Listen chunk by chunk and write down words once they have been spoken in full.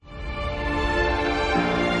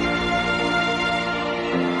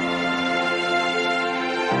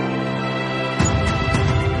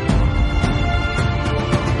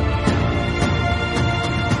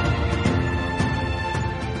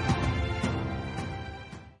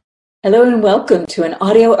Hello and welcome to an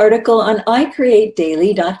audio article on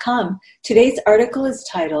iCreateDaily.com. Today's article is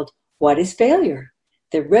titled, What is Failure?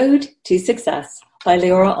 The Road to Success by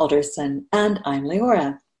Leora Alderson, and I'm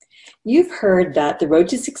Leora. You've heard that the road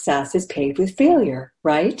to success is paved with failure,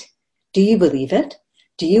 right? Do you believe it?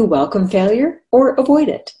 Do you welcome failure or avoid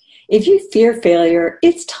it? If you fear failure,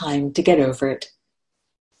 it's time to get over it.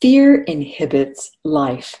 Fear inhibits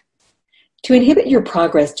life. To inhibit your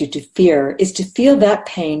progress due to fear is to feel that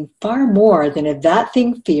pain far more than if that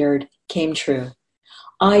thing feared came true.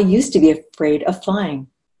 I used to be afraid of flying.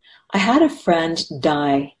 I had a friend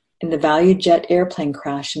die in the ValueJet airplane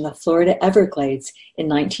crash in the Florida Everglades in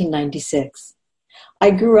 1996. I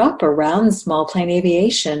grew up around small plane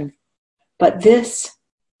aviation, but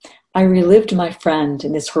I relived my friend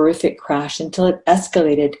in this horrific crash until it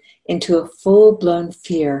escalated into a full-blown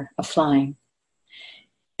fear of flying.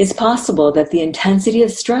 It's possible that the intensity of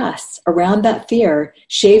stress around that fear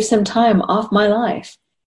shaved some time off my life.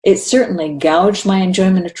 It certainly gouged my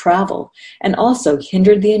enjoyment of travel and also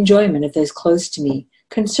hindered the enjoyment of those close to me,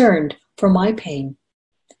 concerned for my pain.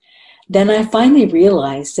 Then I finally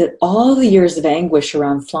realized that all the years of anguish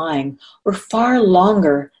around flying were far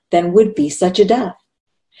longer than would be such a death.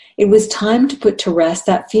 It was time to put to rest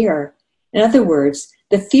that fear. In other words,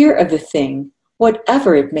 the fear of the thing,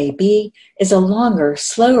 whatever it may be, is a longer,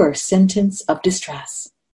 slower sentence of distress.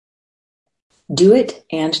 Do it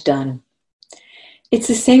and done. It's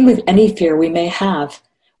the same with any fear we may have.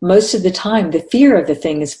 Most of the time, the fear of the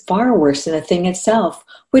thing is far worse than the thing itself,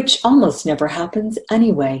 which almost never happens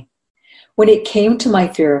anyway. When it came to my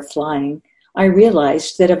fear of flying, I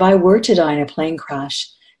realized that if I were to die in a plane crash,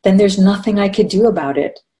 then there's nothing I could do about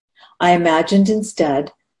it. I imagined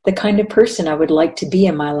instead the kind of person I would like to be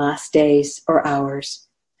in my last days or hours.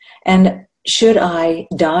 And should I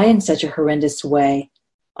die in such a horrendous way,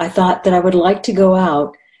 I thought that I would like to go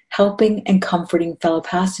out helping and comforting fellow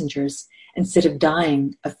passengers instead of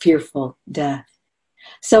dying a fearful death.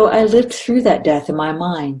 So I lived through that death in my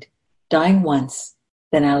mind, dying once,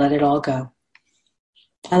 then I let it all go.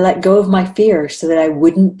 I let go of my fear so that I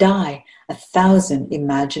wouldn't die 1,000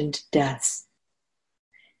 imagined deaths.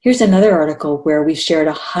 Here's another article where we shared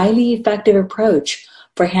a highly effective approach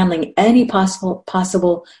for handling any possible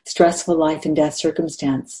stressful life and death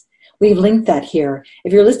circumstance. We've linked that here.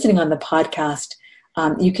 If you're listening on the podcast,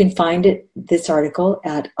 you can find this article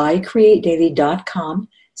at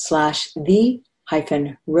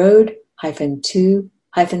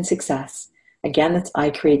iCreateDaily.com/the-road-to-success. Again, that's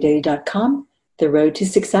iCreateDaily.com, the road to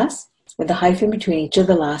success, with a hyphen between each of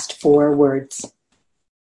the last 4 words.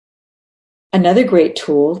 Another great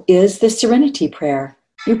tool is the Serenity Prayer.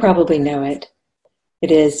 You probably know it.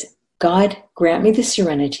 It is, God, grant me the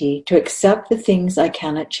serenity to accept the things I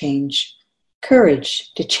cannot change,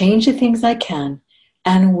 courage to change the things I can,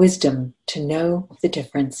 and wisdom to know the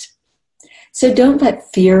difference. So don't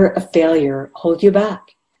let fear of failure hold you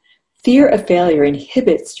back. Fear of failure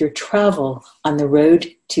inhibits your travel on the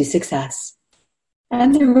road to success.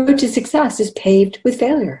 And the road to success is paved with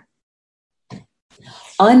failure.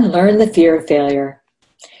 Unlearn the fear of failure.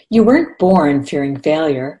 You weren't born fearing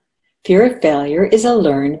failure. Fear of failure is a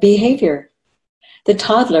learned behavior. The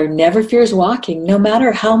toddler never fears walking, no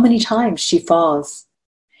matter how many times she falls.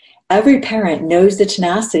 Every parent knows the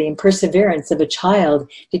tenacity and perseverance of a child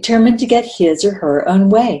determined to get his or her own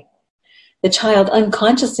way. The child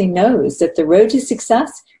unconsciously knows that the road to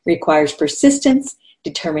success requires persistence,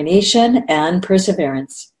 determination, and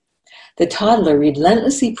perseverance. The toddler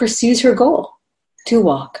relentlessly pursues her goal, to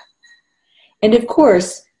walk. And of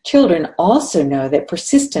course, children also know that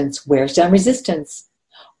persistence wears down resistance.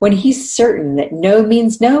 When he's certain that no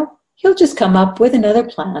means no, he'll just come up with another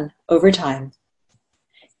plan over time.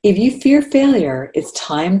 If you fear failure, it's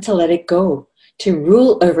time to let it go, to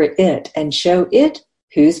rule over it and show it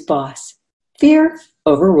who's boss. Fear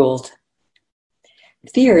overruled.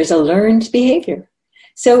 Fear is a learned behavior.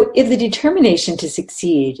 So if the determination to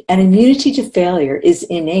succeed and immunity to failure is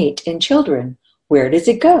innate in children, where does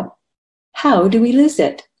it go? How do we lose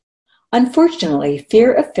it? Unfortunately,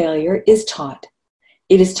 fear of failure is taught.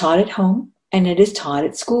 It is taught at home and it is taught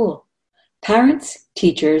at school. Parents,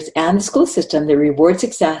 teachers, and the school system that reward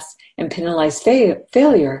success and penalize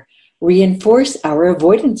failure reinforce our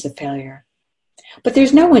avoidance of failure. But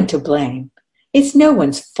there's no one to blame. It's no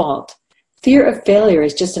one's fault. Fear of failure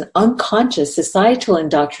is just an unconscious societal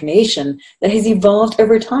indoctrination that has evolved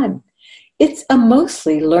over time. It's a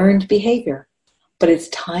mostly learned behavior. But it's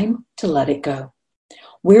time to let it go.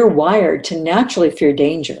 We're wired to naturally fear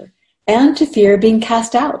danger and to fear being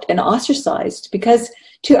cast out and ostracized because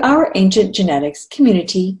to our ancient genetics,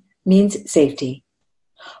 community means safety.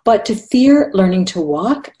 But to fear learning to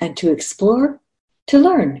walk and to explore, to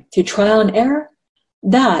learn through trial and error,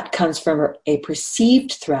 that comes from a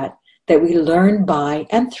perceived threat that we learn by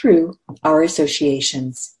and through our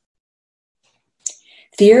associations.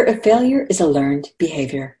 Fear of failure is a learned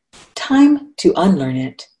behavior. Time to unlearn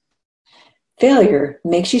it. Failure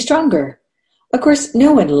makes you stronger. Of course,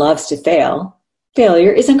 no one loves to fail.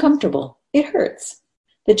 Failure is uncomfortable. It hurts.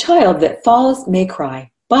 The child that falls may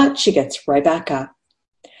cry, but she gets right back up.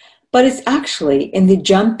 But it's actually in the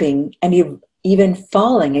jumping and even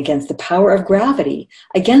falling against the power of gravity,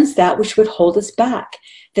 against that which would hold us back,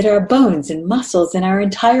 that our bones and muscles and our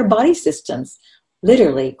entire body systems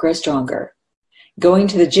literally grow stronger. Going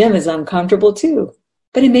to the gym is uncomfortable too,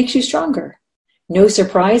 but it makes you stronger. No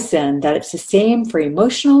surprise then that it's the same for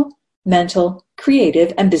emotional, mental,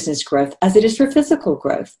 creative, and business growth as it is for physical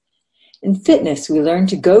growth. In fitness, we learn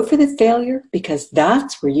to go for the failure because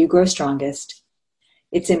that's where you grow strongest.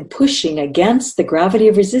 It's in pushing against the gravity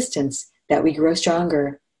of resistance that we grow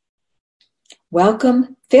stronger.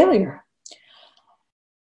 Welcome failure.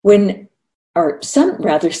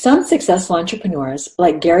 Some successful entrepreneurs,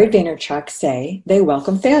 like Gary Vaynerchuk, say they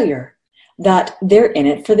welcome failure, that they're in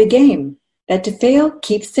it for the game, that to fail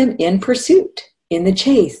keeps them in pursuit, in the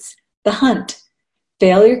chase, the hunt.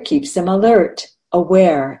 Failure keeps them alert,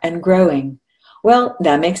 aware, and growing. Well,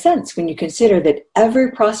 that makes sense when you consider that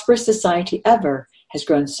every prosperous society ever has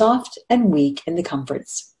grown soft and weak in the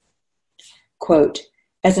comforts. Quote,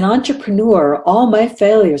 "As an entrepreneur, all my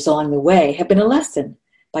failures along the way have been a lesson,"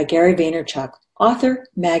 by Gary Vaynerchuk, author,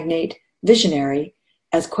 magnate, visionary,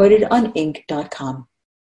 as quoted on Inc.com.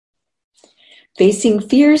 Facing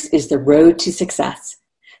fears is the road to success.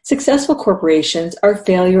 Successful corporations are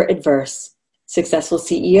failure adverse. Successful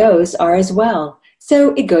CEOs are as well,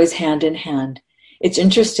 so it goes hand in hand. It's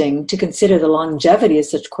interesting to consider the longevity of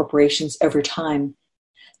such corporations over time.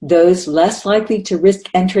 Those less likely to risk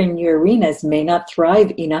entering new arenas may not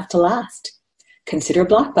thrive enough to last. Consider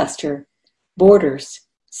Blockbuster, Borders,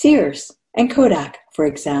 Sears, and Kodak, for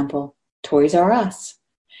example, Toys R Us.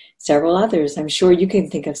 Several others, I'm sure you can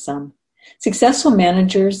think of some. Successful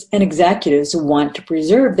managers and executives want to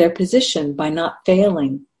preserve their position by not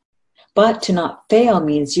failing. But to not fail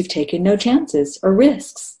means you've taken no chances or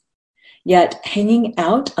risks. Yet hanging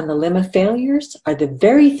out on the limb of failures are the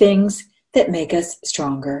very things that make us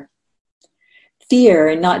stronger. Fear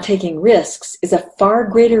in not taking risks is a far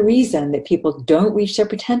greater reason that people don't reach their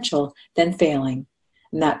potential than failing.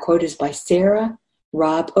 And that quote is by Sarah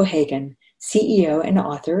Robb O'Hagan, CEO and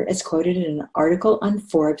author, as quoted in an article on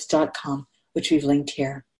Forbes.com, which we've linked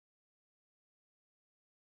here.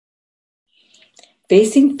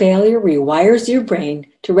 Facing failure rewires your brain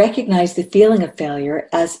to recognize the feeling of failure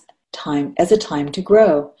as a time to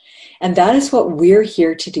grow. And that is what we're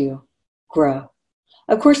here to do, grow.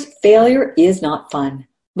 Of course, failure is not fun.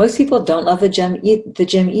 Most people don't love the gym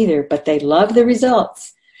either, but they love the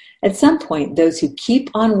results. At some point, those who keep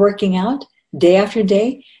on working out day after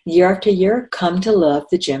day, year after year, come to love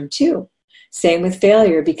the gym too. Same with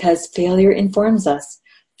failure, because failure informs us.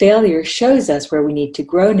 Failure shows us where we need to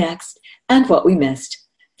grow next and what we missed.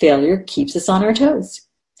 Failure keeps us on our toes.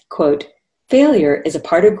 Quote, "Failure is a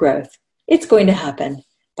part of growth. It's going to happen,"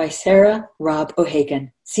 by Sarah Robb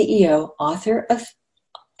O'Hagan, CEO, author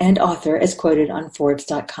as quoted on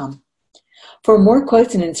Forbes.com. For more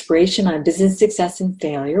quotes and inspiration on business success and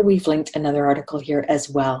failure, we've linked another article here as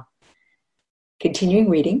well. Continuing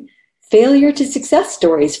reading, Failure to Success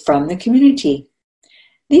Stories from the Community.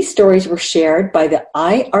 These stories were shared by the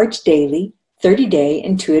iArt Daily 30-Day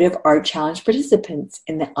Intuitive Art Challenge participants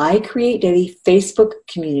in the I Create Daily Facebook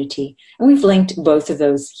community, and we've linked both of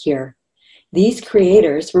those here. These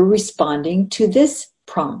creators were responding to this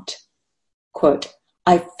prompt. Quote,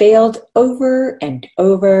 "I failed over and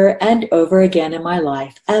over and over again in my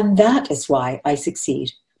life, and that is why I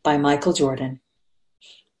succeed," by Michael Jordan.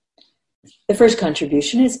 The first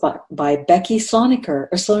contribution is by Becky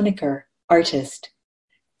Sloniker, artist.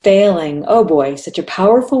 Failing, oh boy, such a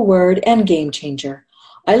powerful word and game changer.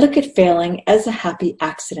 I look at failing as a happy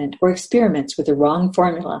accident or experiments with the wrong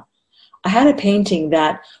formula. I had a painting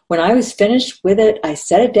that, when I was finished with it, I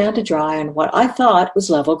set it down to dry on what I thought was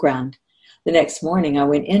level ground. The next morning, I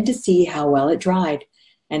went in to see how well it dried,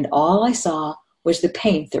 and all I saw was the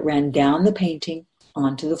paint that ran down the painting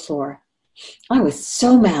onto the floor. I was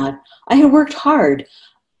so mad. I had worked hard,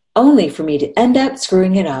 only for me to end up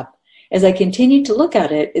screwing it up. As I continued to look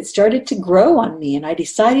at it, it started to grow on me, and I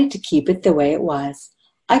decided to keep it the way it was.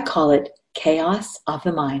 I call it chaos of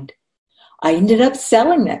the mind. I ended up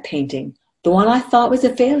selling that painting, the one I thought was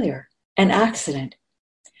a failure, an accident.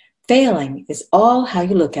 Failing is all how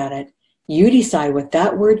you look at it. You decide what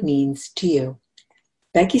that word means to you.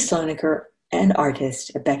 Becky Slonaker, an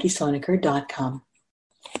artist at beckyslonaker.com.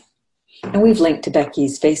 And we've linked to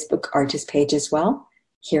Becky's Facebook artist page as well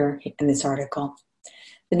here in this article.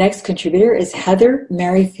 The next contributor is Heather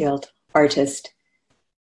Merrifield, artist.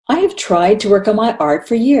 I have tried to work on my art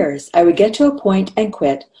for years. I would get to a point and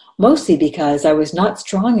quit, mostly because I was not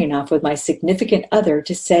strong enough with my significant other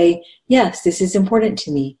to say, yes, this is important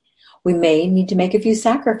to me. We may need to make a few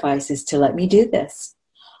sacrifices to let me do this.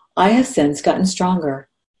 I have since gotten stronger,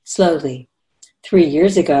 slowly. 3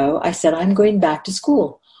 years ago, I said I'm going back to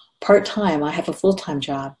school. Part-time, I have a full-time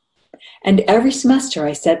job. And every semester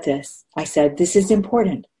I said this. I said, this is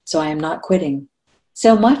important, so I am not quitting.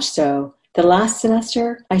 So much so, the last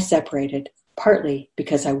semester I separated, partly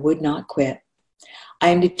because I would not quit. I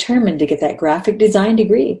am determined to get that graphic design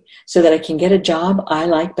degree so that I can get a job I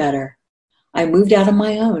like better. I moved out on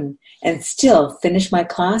my own and still finished my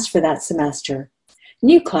class for that semester.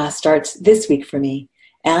 New class starts this week for me,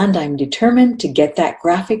 and I'm determined to get that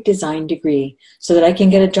graphic design degree so that I can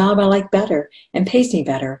get a job I like better and pays me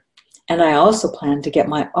better. And I also plan to get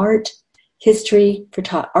my art history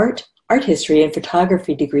and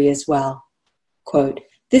photography degree as well. Quote,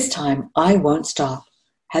 this time I won't stop.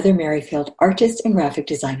 Heather Merrifield, artist and graphic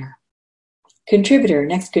designer.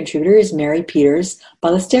 Next contributor is Mary Peters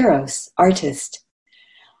Ballesteros, artist.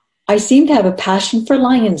 I seem to have a passion for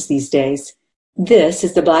lions these days. This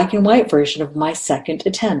is the black and white version of my second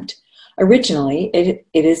attempt. Original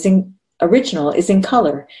is in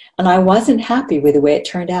color, and I wasn't happy with the way it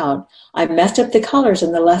turned out. I messed up the colors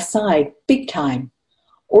on the left side, big time.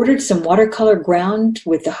 Ordered some watercolor ground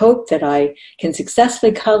with the hope that I can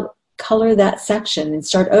successfully color that section and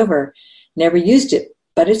start over. Never used it,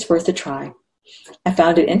 but it's worth a try. I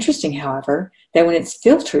found it interesting, however, that when it's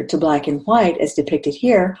filtered to black and white as depicted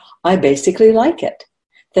here, I basically like it.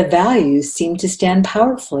 The values seem to stand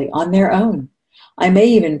powerfully on their own. I may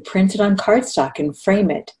even print it on cardstock and frame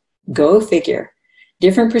it. Go figure.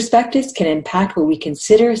 Different perspectives can impact what we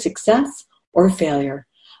consider a success or failure.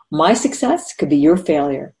 My success could be your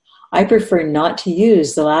failure. I prefer not to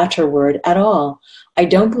use the latter word at all. I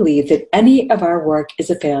don't believe that any of our work is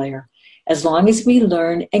a failure, as long as we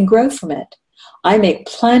learn and grow from it. I make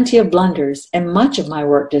plenty of blunders, and much of my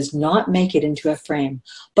work does not make it into a frame,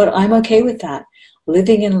 but I'm okay with that.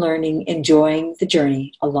 Living and learning, enjoying the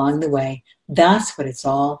journey along the way. That's what it's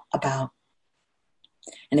all about.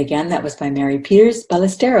 And again, that was by Mary Peters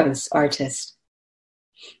Ballesteros, artist.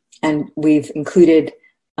 And we've included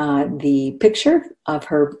the picture of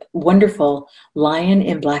her wonderful lion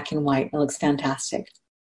in black and white. It looks fantastic.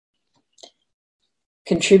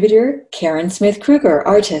 Contributor Karen Smith Kruger,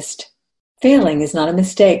 artist. Failing is not a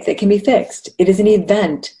mistake that can be fixed. It is an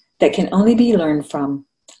event that can only be learned from.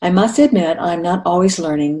 I must admit I'm not always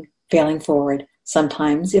failing forward.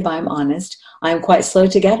 Sometimes, if I'm honest, I'm quite slow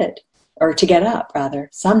to get up.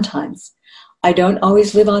 Sometimes. I don't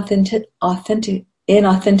always live in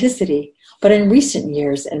authenticity, but in recent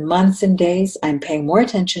years and months and days, I'm paying more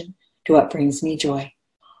attention to what brings me joy.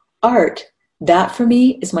 Art, that for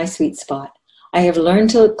me is my sweet spot. I have learned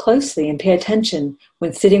to look closely and pay attention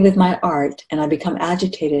when sitting with my art, and I become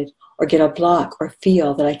agitated or get a block or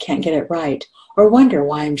feel that I can't get it right, or wonder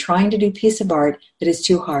why I'm trying to do a piece of art that is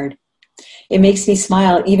too hard. It makes me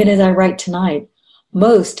smile even as I write tonight.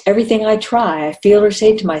 Most everything I try, I feel or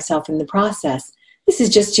say to myself in the process, this is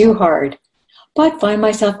just too hard. But find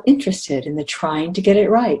myself interested in the trying to get it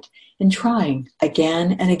right and trying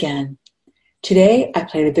again and again. Today, I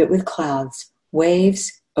played a bit with clouds,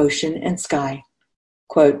 waves, ocean, and sky.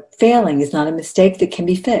 Quote, failing is not a mistake that can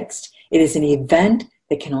be fixed. It is an event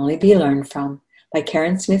that can only be learned from. By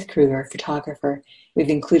Karen Smith Kruger, photographer. We've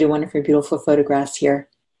included one of her beautiful photographs here.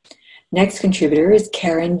 Next contributor is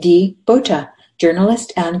Karen D. Bota,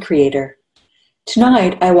 journalist and creator.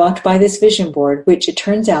 Tonight, I walked by this vision board, which it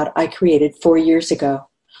turns out I created 4 years ago.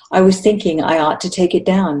 I was thinking I ought to take it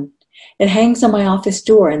down. It hangs on my office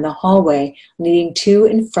door in the hallway leading to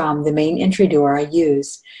and from the main entry door I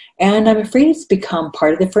use, and I'm afraid it's become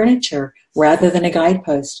part of the furniture rather than a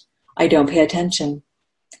guidepost. I don't pay attention.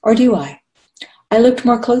 Or do I? I looked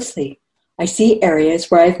more closely. I see areas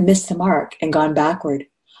where I've missed the mark and gone backward,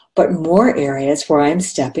 but more areas where I'm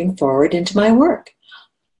stepping forward into my work.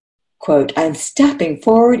 Quote, I'm stepping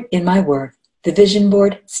forward in my work. The vision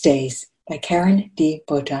board stays. By Karen D.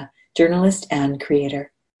 Bota, journalist and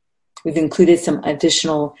creator. We've included some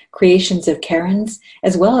additional creations of Karen's,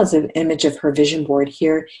 as well as an image of her vision board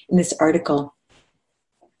here in this article.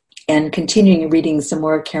 And continuing reading some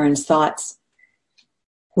more of Karen's thoughts.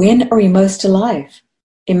 When are we most alive?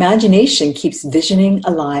 Imagination keeps visioning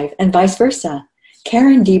alive and vice versa.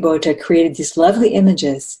 Karen Debota created these lovely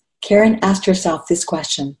images, Karen asked herself this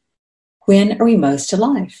question: when are we most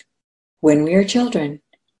alive? When we are children,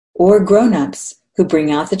 or grown-ups who bring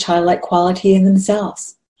out the childlike quality in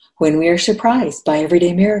themselves, when we are surprised by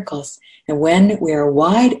everyday miracles, and when we are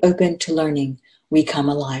wide open to learning, we come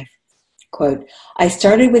alive. Quote, I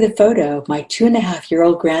started with a photo of my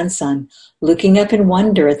 2.5-year-old grandson looking up in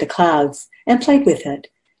wonder at the clouds and played with it.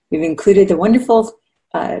 We've included the wonderful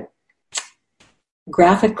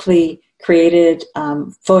graphically created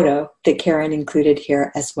photo that Karen included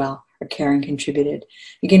here as well, or Karen contributed.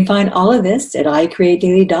 You can find all of this at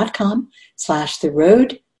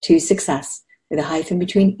iCreateDaily.com/theroad-to-success with a hyphen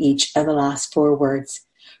between each of the last 4 words.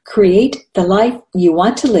 Create the life you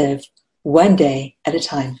want to live one day at a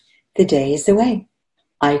time. The day is the way.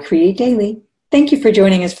 I Create Daily. Thank you for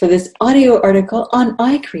joining us for this audio article on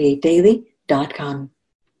iCreateDaily.com.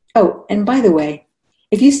 Oh, and by the way,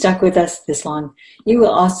 if you stuck with us this long, you will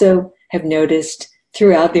also have noticed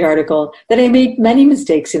throughout the article that I made many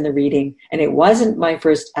mistakes in the reading, and it wasn't my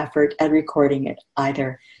first effort at recording it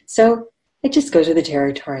either. So it just goes with the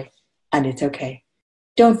territory, and it's okay.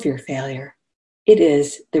 Don't fear failure. It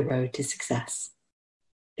is the road to success.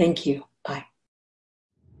 Thank you. Bye.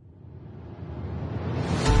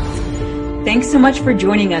 Thanks so much for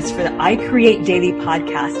joining us for the I Create Daily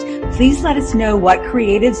podcast. Please let us know what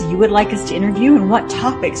creatives you would like us to interview and what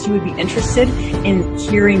topics you would be interested in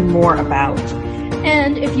hearing more about.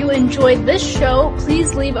 And if you enjoyed this show,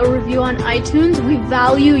 please leave a review on iTunes. We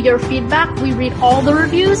value your feedback. We read all the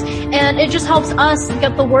reviews, and it just helps us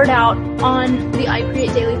get the word out on the I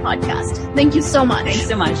Create Daily podcast. Thank you so much. Thanks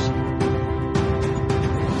so much.